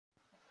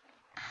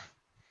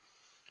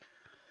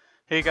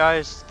Hey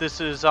guys, this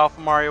is Alpha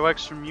Mario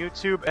X from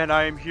YouTube, and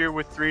I am here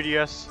with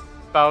 3DS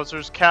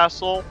Bowser's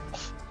Castle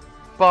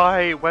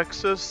by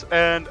Wexos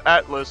and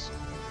Atlas.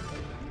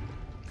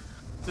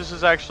 This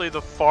is actually the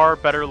far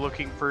better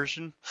looking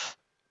version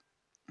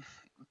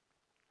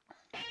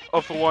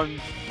of the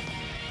one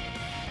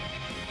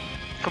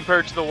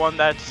compared to the one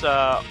that's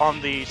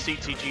on the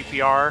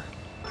CTGPR.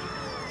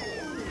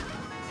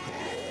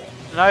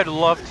 And I'd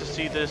love to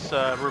see this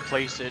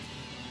replace it.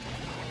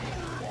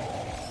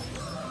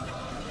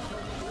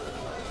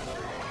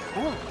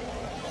 Ooh,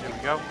 there we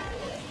go.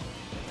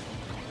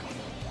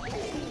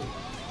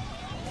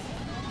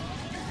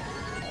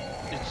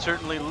 It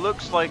certainly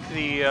looks like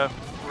the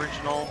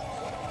original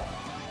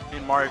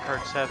in Mario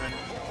Kart 7.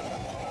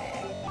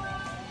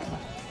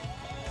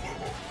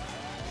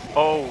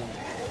 Oh,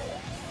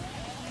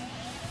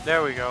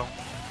 there we go.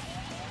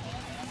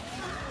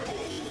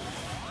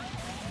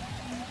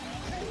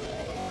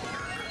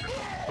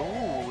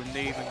 Ooh, and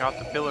they even got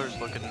the pillars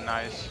looking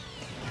nice.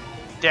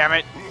 Damn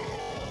it!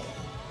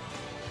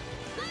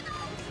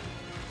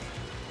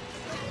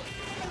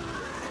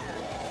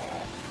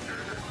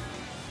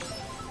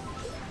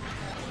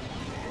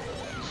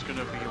 It's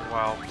gonna be a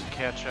while to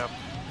catch up.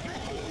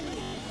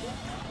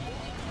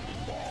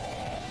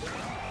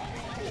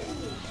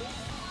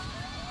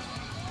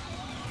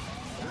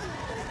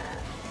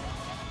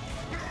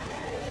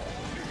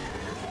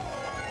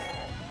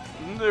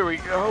 There we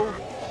go.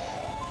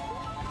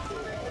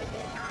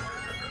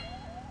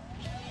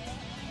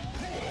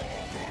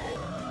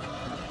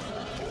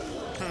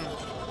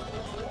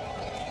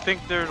 I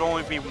think there'd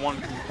only be one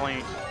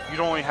complaint. You'd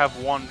only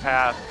have one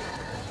path.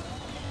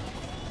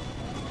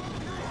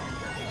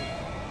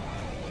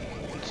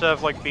 Instead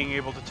of like being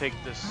able to take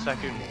this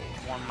second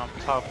one up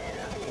top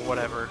or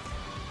whatever.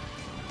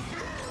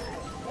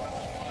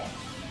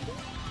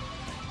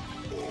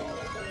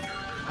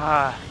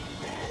 Ah.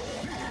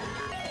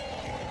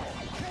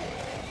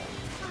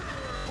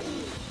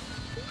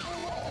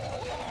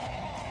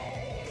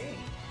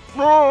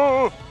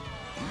 No!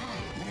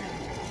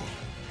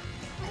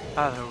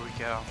 Ah, there we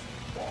go.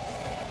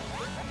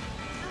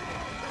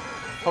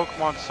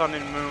 Pokemon Sun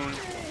and Moon.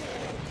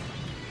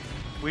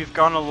 We've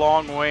gone a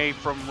long way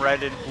from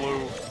red and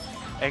blue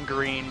and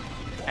green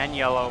and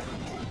yellow.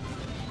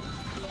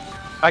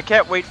 I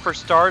can't wait for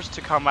Stars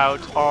to come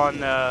out on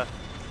the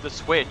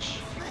Switch.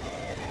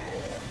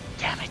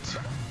 Damn it.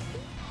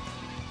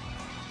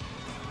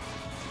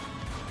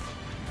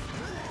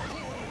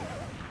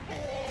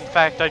 In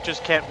fact, I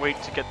just can't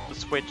wait to get the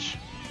Switch.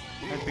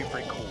 That'd be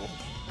pretty cool.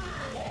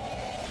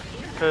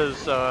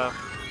 Because,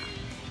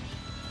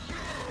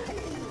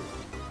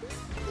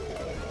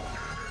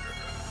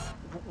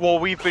 well,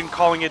 we've been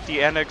calling it the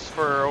NX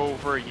for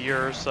over a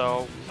year or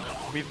so.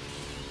 We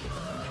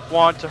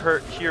want to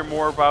hear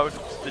more about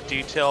the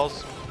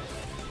details.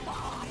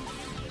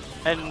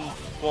 And,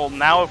 well,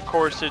 now, of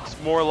course,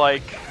 it's more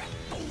like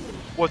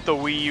what the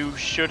Wii U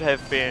should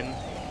have been.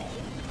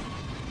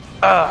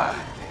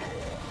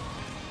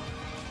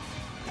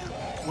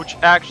 Which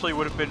actually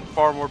would have been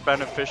far more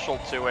beneficial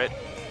to it.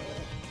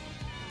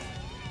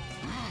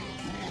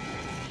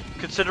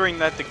 Considering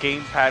that the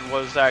gamepad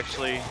was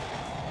actually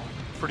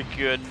pretty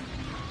good.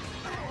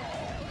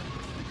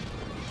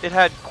 It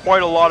had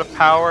quite a lot of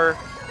power.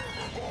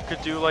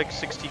 Could do like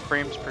 60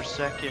 frames per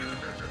second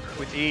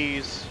with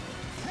ease.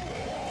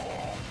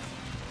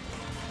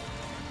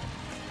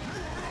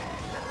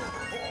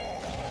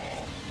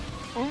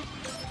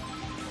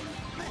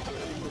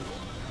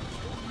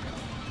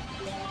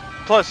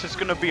 Plus, it's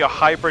going to be a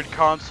hybrid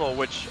console,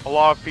 which a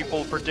lot of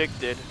people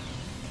predicted.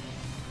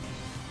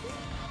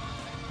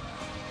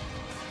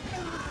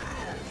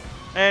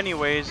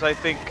 Anyways, I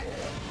think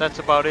that's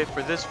about it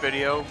for this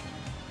video.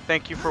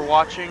 Thank you for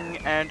watching,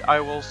 and I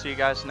will see you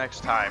guys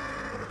next time.